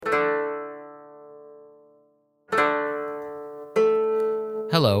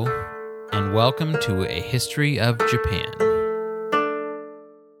Hello, and welcome to A History of Japan.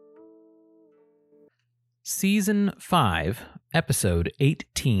 Season 5, Episode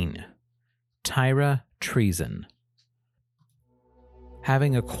 18, Taira Treason.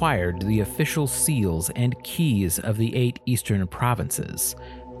 Having acquired the official seals and keys of the 8 eastern provinces,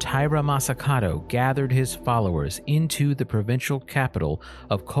 Taira Masakado gathered his followers into the provincial capital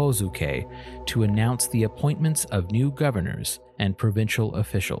of Kozuke to announce the appointments of new governors and provincial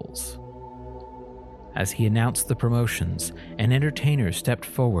officials. As he announced the promotions, an entertainer stepped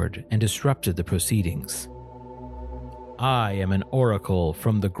forward and disrupted the proceedings. "I am an oracle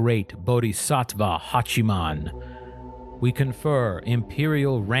from the great Bodhisattva Hachiman. We confer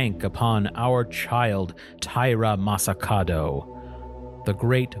imperial rank upon our child Taira Masakado. The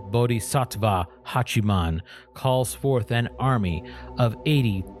great Bodhisattva Hachiman calls forth an army of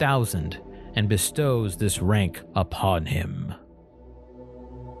 80,000 and bestows this rank upon him."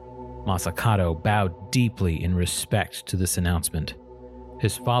 Masakado bowed deeply in respect to this announcement.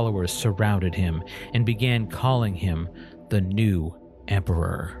 His followers surrounded him and began calling him the new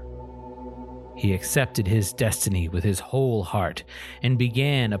emperor. He accepted his destiny with his whole heart and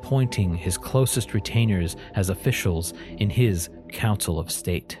began appointing his closest retainers as officials in his Council of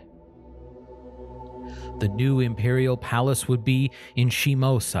State. The new imperial palace would be in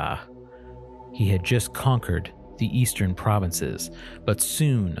Shimosa. He had just conquered the eastern provinces, but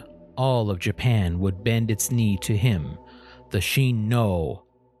soon all of Japan would bend its knee to him, the Shin no,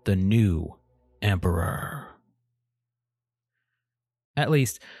 the new emperor. At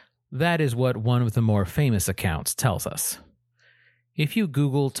least, that is what one of the more famous accounts tells us. If you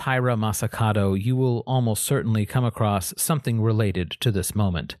Google Taira Masakado, you will almost certainly come across something related to this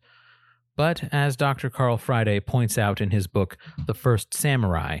moment. But as Dr. Carl Friday points out in his book, The First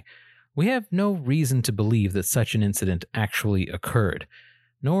Samurai, we have no reason to believe that such an incident actually occurred,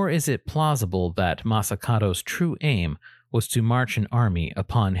 nor is it plausible that Masakado's true aim was to march an army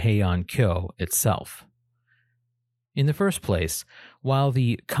upon Heian-kyo itself. In the first place, while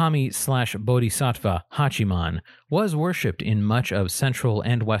the Kami/Bodhisattva Hachiman was worshipped in much of central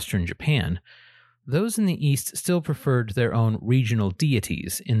and western Japan, those in the east still preferred their own regional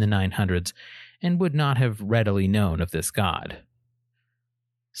deities in the 900s and would not have readily known of this god.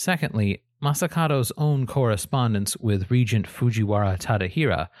 Secondly, Masakado's own correspondence with Regent Fujiwara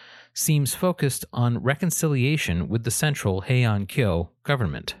Tadahira seems focused on reconciliation with the central Heian-kyo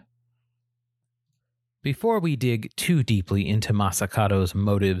government. Before we dig too deeply into Masakado's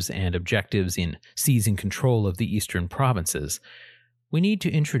motives and objectives in seizing control of the eastern provinces, we need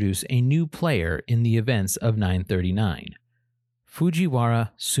to introduce a new player in the events of 939, Fujiwara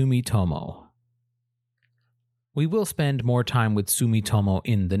Sumitomo. We will spend more time with Sumitomo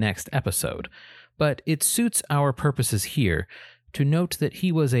in the next episode, but it suits our purposes here to note that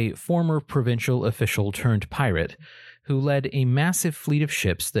he was a former provincial official turned pirate who led a massive fleet of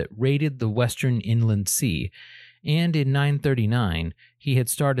ships that raided the western inland sea, and in 939 he had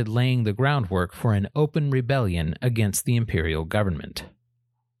started laying the groundwork for an open rebellion against the imperial government.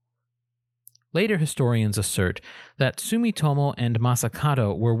 Later historians assert that Sumitomo and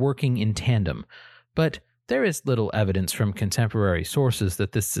Masakado were working in tandem, but there is little evidence from contemporary sources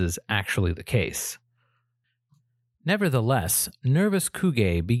that this is actually the case. Nevertheless, nervous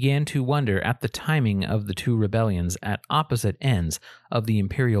Kuge began to wonder at the timing of the two rebellions at opposite ends of the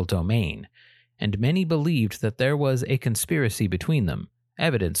imperial domain, and many believed that there was a conspiracy between them,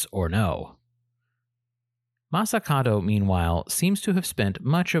 evidence or no. Masakado, meanwhile, seems to have spent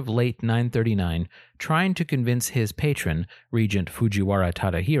much of late 939 trying to convince his patron, Regent Fujiwara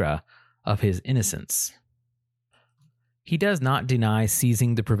Tadahira, of his innocence. He does not deny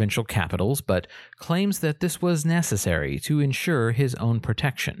seizing the provincial capitals, but claims that this was necessary to ensure his own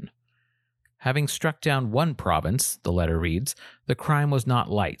protection. Having struck down one province, the letter reads, the crime was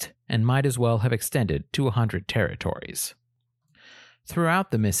not light and might as well have extended to 100 territories. Throughout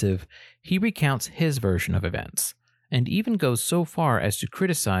the missive, he recounts his version of events, and even goes so far as to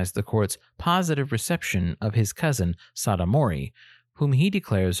criticize the court's positive reception of his cousin Sadamori, whom he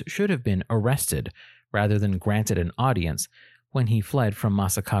declares should have been arrested rather than granted an audience when he fled from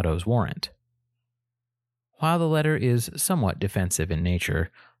Masakado's warrant. While the letter is somewhat defensive in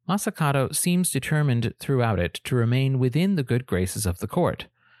nature, Masakado seems determined throughout it to remain within the good graces of the court.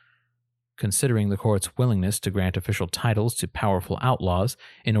 Considering the court's willingness to grant official titles to powerful outlaws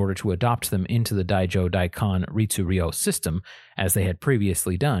in order to adopt them into the Daijo Daikon Ritsuryo system, as they had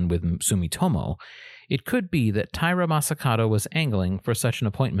previously done with Sumitomo, it could be that Taira Masakado was angling for such an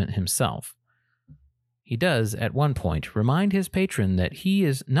appointment himself. He does, at one point, remind his patron that he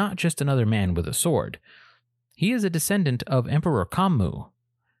is not just another man with a sword. He is a descendant of Emperor Kammu,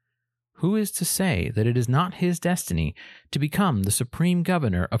 who is to say that it is not his destiny to become the supreme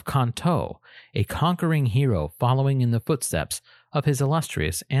governor of Kanto, a conquering hero following in the footsteps of his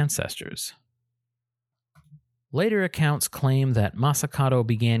illustrious ancestors? Later accounts claim that Masakado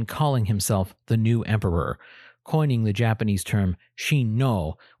began calling himself the new emperor, coining the Japanese term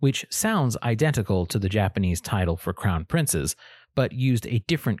Shin-no, which sounds identical to the Japanese title for crown princes, but used a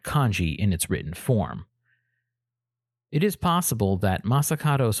different kanji in its written form. It is possible that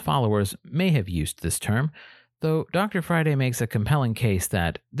Masakado's followers may have used this term, though Dr. Friday makes a compelling case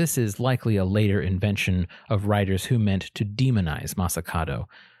that this is likely a later invention of writers who meant to demonize Masakado,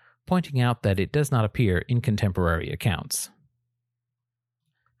 pointing out that it does not appear in contemporary accounts.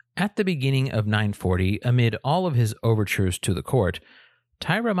 At the beginning of 940, amid all of his overtures to the court,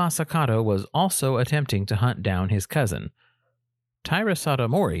 Taira Masakado was also attempting to hunt down his cousin. Taira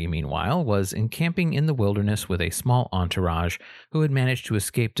Satomori, meanwhile, was encamping in the wilderness with a small entourage who had managed to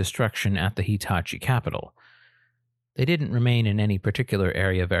escape destruction at the Hitachi capital. They didn't remain in any particular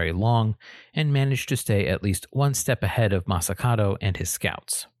area very long, and managed to stay at least one step ahead of Masakado and his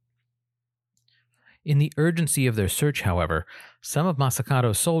scouts. In the urgency of their search, however, some of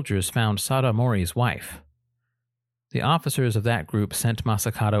Masakado's soldiers found Satomori's wife. The officers of that group sent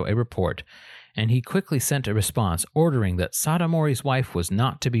Masakado a report, and he quickly sent a response ordering that Satomori's wife was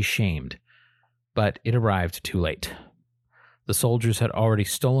not to be shamed. But it arrived too late. The soldiers had already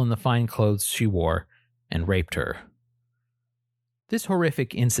stolen the fine clothes she wore and raped her. This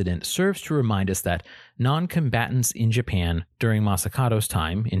horrific incident serves to remind us that non-combatants in Japan during Masakado's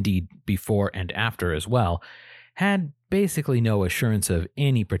time, indeed before and after as well, had basically no assurance of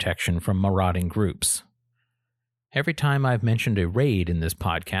any protection from marauding groups. Every time I've mentioned a raid in this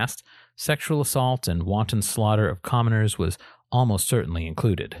podcast, sexual assault and wanton slaughter of commoners was almost certainly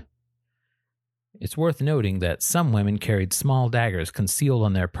included. It's worth noting that some women carried small daggers concealed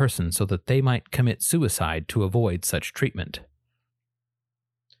on their person so that they might commit suicide to avoid such treatment.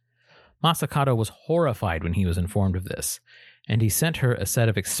 Masakado was horrified when he was informed of this, and he sent her a set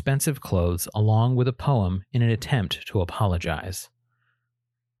of expensive clothes along with a poem in an attempt to apologize.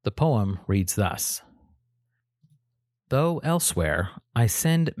 The poem reads thus: "Though elsewhere I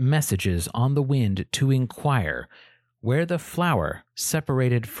send messages on the wind to inquire where the flower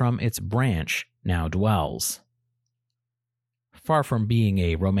separated from its branch now dwells." Far from being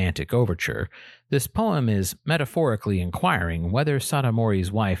a romantic overture, this poem is metaphorically inquiring whether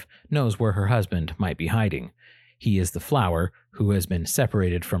Satomori's wife knows where her husband might be hiding. He is the flower who has been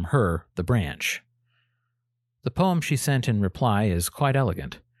separated from her, the branch. The poem she sent in reply is quite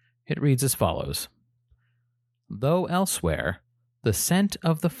elegant. It reads as follows: "Though elsewhere, the scent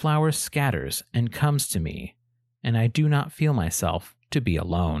of the flower scatters and comes to me, and I do not feel myself to be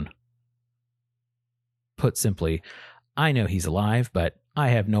alone." Put simply, I know he's alive, but I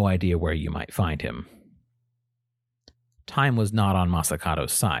have no idea where you might find him. Time was not on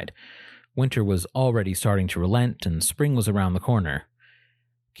Masakado's side. Winter was already starting to relent, and spring was around the corner.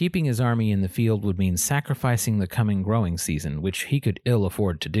 Keeping his army in the field would mean sacrificing the coming growing season, which he could ill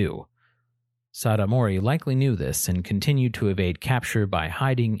afford to do. Satomori likely knew this and continued to evade capture by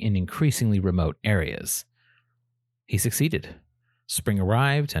hiding in increasingly remote areas. He succeeded. Spring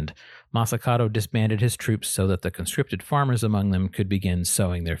arrived, and Masakado disbanded his troops so that the conscripted farmers among them could begin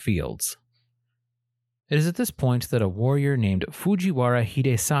sowing their fields. It is at this point that a warrior named Fujiwara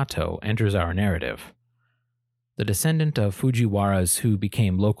Hidesato enters our narrative. The descendant of Fujiwaras who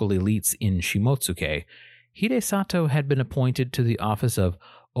became local elites in Shimotsuke, Hidesato had been appointed to the office of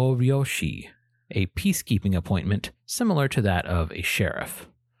Oryoshi, a peacekeeping appointment similar to that of a sheriff.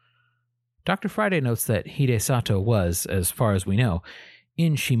 Dr. Friday notes that Hidesato was, as far as we know,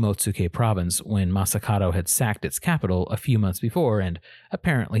 in Shimotsuke province when Masakado had sacked its capital a few months before and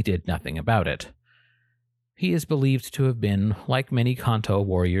apparently did nothing about it. He is believed to have been, like many Kanto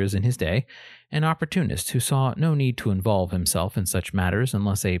warriors in his day, an opportunist who saw no need to involve himself in such matters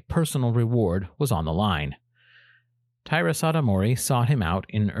unless a personal reward was on the line. Taira Satomori sought him out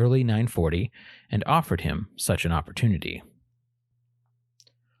in early 940 and offered him such an opportunity.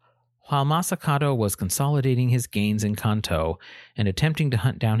 While Masakado was consolidating his gains in Kanto and attempting to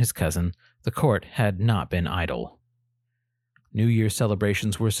hunt down his cousin, the court had not been idle. New Year's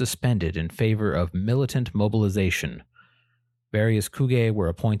celebrations were suspended in favor of militant mobilization. Various kuge were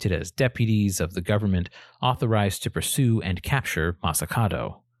appointed as deputies of the government authorized to pursue and capture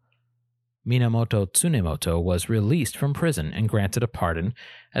Masakado. Minamoto Tsunemoto was released from prison and granted a pardon,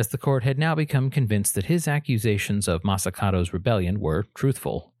 as the court had now become convinced that his accusations of Masakado's rebellion were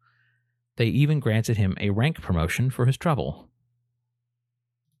truthful. They even granted him a rank promotion for his trouble.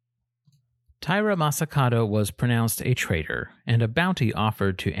 Taira Masakado was pronounced a traitor, and a bounty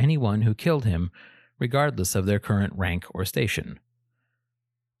offered to anyone who killed him, regardless of their current rank or station.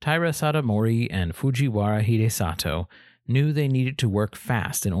 Taira Sadamori and Fujiwara Hidesato knew they needed to work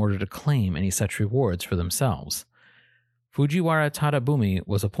fast in order to claim any such rewards for themselves. Fujiwara Tadabumi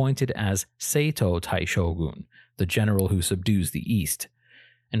was appointed as Seito Taishogun, the general who subdues the east,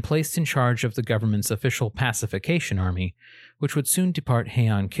 and placed in charge of the government's official pacification army, which would soon depart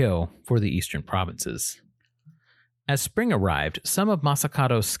Heian-kyo for the eastern provinces. As spring arrived, some of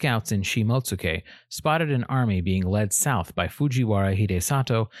Masakado's scouts in Shimotsuke spotted an army being led south by Fujiwara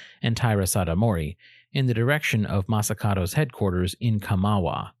Hidesato and Taira Sadamori in the direction of Masakado's headquarters in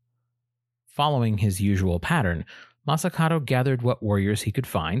Kamawa. Following his usual pattern, Masakado gathered what warriors he could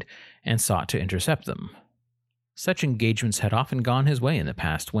find and sought to intercept them. Such engagements had often gone his way in the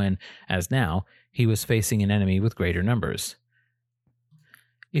past when, as now, he was facing an enemy with greater numbers.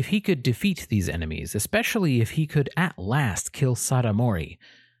 If he could defeat these enemies, especially if he could at last kill Sadamori,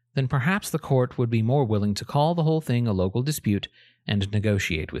 then perhaps the court would be more willing to call the whole thing a local dispute and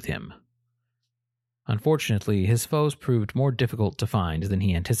negotiate with him. Unfortunately, his foes proved more difficult to find than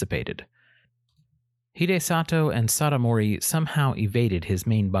he anticipated. Hidesato and Sadamori somehow evaded his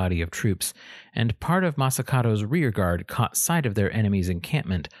main body of troops, and part of Masakado's rearguard caught sight of their enemy's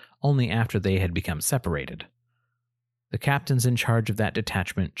encampment only after they had become separated. The captains in charge of that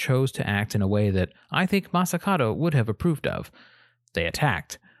detachment chose to act in a way that I think Masakado would have approved of. They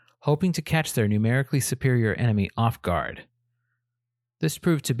attacked, hoping to catch their numerically superior enemy off guard. This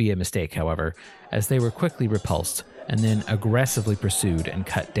proved to be a mistake, however, as they were quickly repulsed and then aggressively pursued and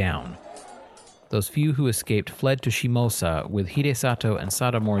cut down. Those few who escaped fled to Shimosa with Hidesato and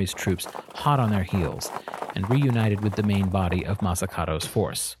Sadamori's troops hot on their heels and reunited with the main body of Masakado's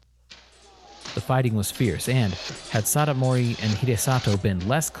force. The fighting was fierce, and had Sadamori and Hidesato been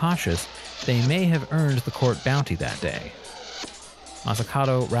less cautious, they may have earned the court bounty that day.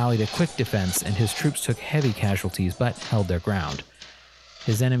 Masakado rallied a quick defense, and his troops took heavy casualties but held their ground.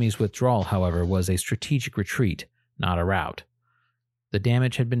 His enemy's withdrawal, however, was a strategic retreat, not a rout. The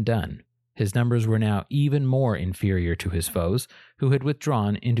damage had been done. His numbers were now even more inferior to his foes, who had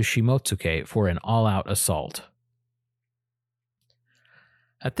withdrawn into Shimotsuke for an all-out assault.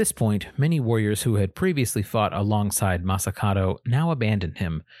 At this point, many warriors who had previously fought alongside Masakado now abandoned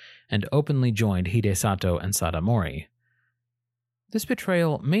him and openly joined Hidesato and Sadamori. This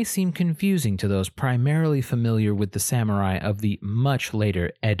betrayal may seem confusing to those primarily familiar with the samurai of the much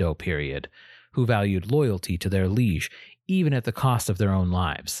later Edo period, who valued loyalty to their liege even at the cost of their own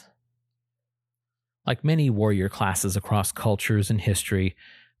lives. Like many warrior classes across cultures and history,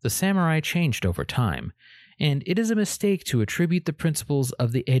 the samurai changed over time, and it is a mistake to attribute the principles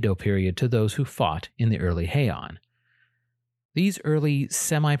of the Edo period to those who fought in the early Heian. These early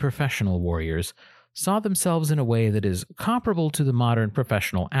semi-professional warriors saw themselves in a way that is comparable to the modern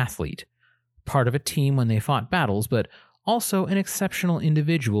professional athlete, part of a team when they fought battles, but also an exceptional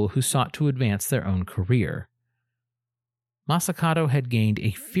individual who sought to advance their own career. Masakado had gained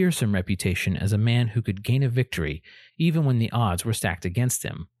a fearsome reputation as a man who could gain a victory even when the odds were stacked against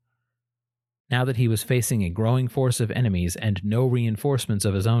him. Now that he was facing a growing force of enemies and no reinforcements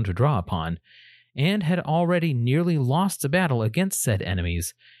of his own to draw upon, and had already nearly lost a battle against said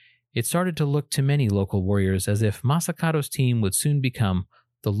enemies, it started to look to many local warriors as if Masakado's team would soon become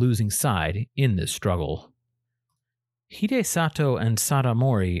the losing side in this struggle. Hidesato and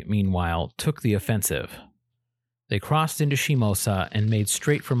Sadamori, meanwhile, took the offensive. They crossed into Shimosa and made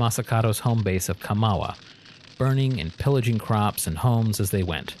straight for Masakado's home base of Kamawa, burning and pillaging crops and homes as they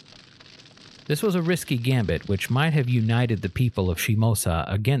went. This was a risky gambit which might have united the people of Shimosa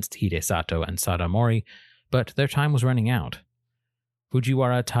against Hidesato and Sadamori, but their time was running out.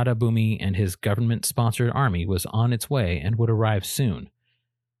 Fujiwara Tadabumi and his government-sponsored army was on its way and would arrive soon.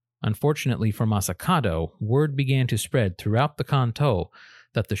 Unfortunately for Masakado, word began to spread throughout the Kanto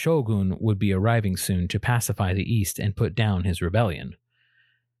that the shogun would be arriving soon to pacify the east and put down his rebellion.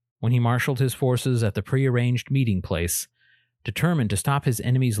 When he marshaled his forces at the prearranged meeting place, determined to stop his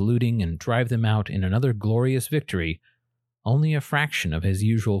enemies looting and drive them out in another glorious victory, only a fraction of his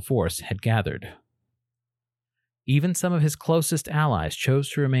usual force had gathered. Even some of his closest allies chose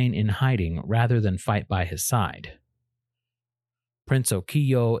to remain in hiding rather than fight by his side. Prince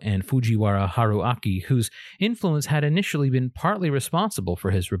Okiyo and Fujiwara Haruaki, whose influence had initially been partly responsible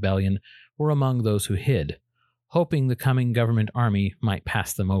for his rebellion, were among those who hid, hoping the coming government army might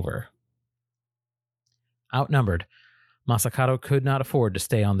pass them over. Outnumbered, Masakado could not afford to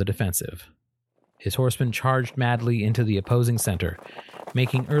stay on the defensive. His horsemen charged madly into the opposing center,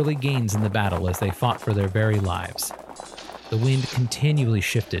 making early gains in the battle as they fought for their very lives. The wind continually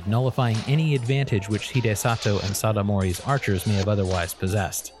shifted, nullifying any advantage which Hidesato and Sadamori's archers may have otherwise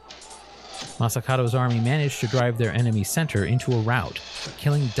possessed. Masakado's army managed to drive their enemy's center into a rout,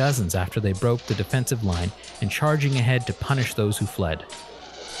 killing dozens after they broke the defensive line and charging ahead to punish those who fled.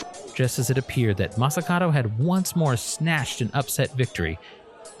 Just as it appeared that Masakado had once more snatched an upset victory,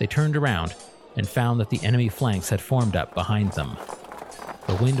 they turned around and found that the enemy flanks had formed up behind them.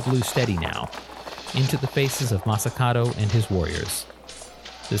 The wind blew steady now, into the faces of Masakado and his warriors.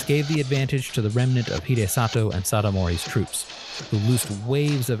 This gave the advantage to the remnant of Hidesato and Sadamori's troops, who loosed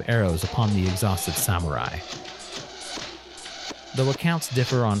waves of arrows upon the exhausted samurai. Though accounts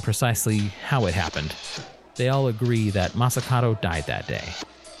differ on precisely how it happened, they all agree that Masakado died that day.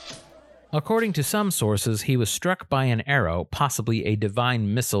 According to some sources, he was struck by an arrow, possibly a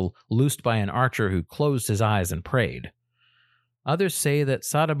divine missile loosed by an archer who closed his eyes and prayed. Others say that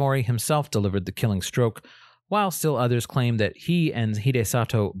Sadamori himself delivered the killing stroke, while still others claim that he and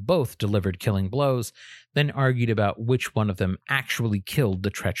Hidesato both delivered killing blows, then argued about which one of them actually killed the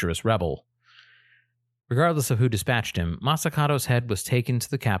treacherous rebel. Regardless of who dispatched him, Masakado's head was taken to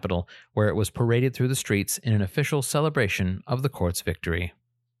the capital, where it was paraded through the streets in an official celebration of the court's victory.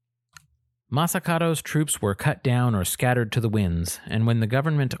 Masakado's troops were cut down or scattered to the winds, and when the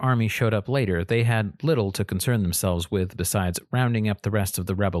government army showed up later, they had little to concern themselves with besides rounding up the rest of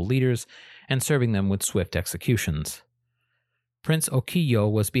the rebel leaders and serving them with swift executions. Prince Okiyo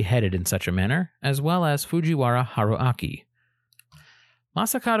was beheaded in such a manner, as well as Fujiwara Haruaki.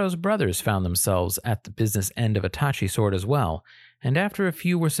 Masakado's brothers found themselves at the business end of a tachi sword as well, and after a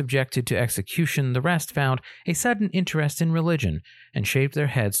few were subjected to execution, the rest found a sudden interest in religion and shaved their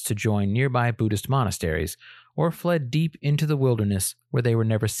heads to join nearby Buddhist monasteries, or fled deep into the wilderness where they were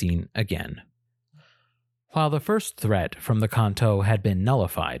never seen again. While the first threat from the Kanto had been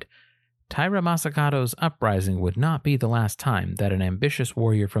nullified, Taira Masakado's uprising would not be the last time that an ambitious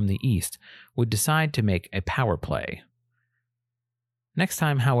warrior from the east would decide to make a power play. Next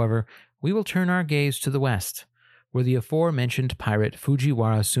time, however, we will turn our gaze to the west, where the aforementioned pirate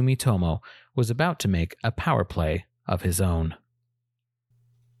Fujiwara Sumitomo was about to make a power play of his own.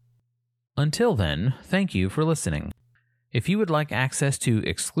 Until then, thank you for listening. If you would like access to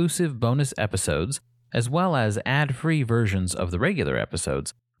exclusive bonus episodes, as well as ad-free versions of the regular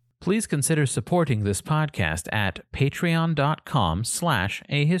episodes, please consider supporting this podcast at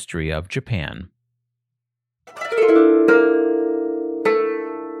patreon.com/ahistoryofjapan.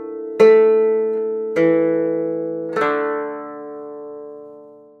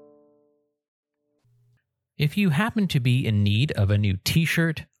 If you happen to be in need of a new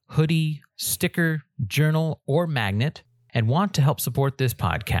t-shirt, hoodie, sticker, journal, or magnet, and want to help support this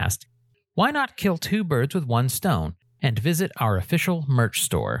podcast, why not kill two birds with one stone and visit our official merch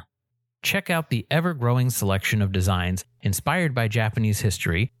store? Check out the ever-growing selection of designs inspired by Japanese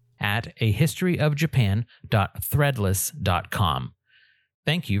history at ahistoryofjapan.threadless.com.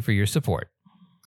 Thank you for your support.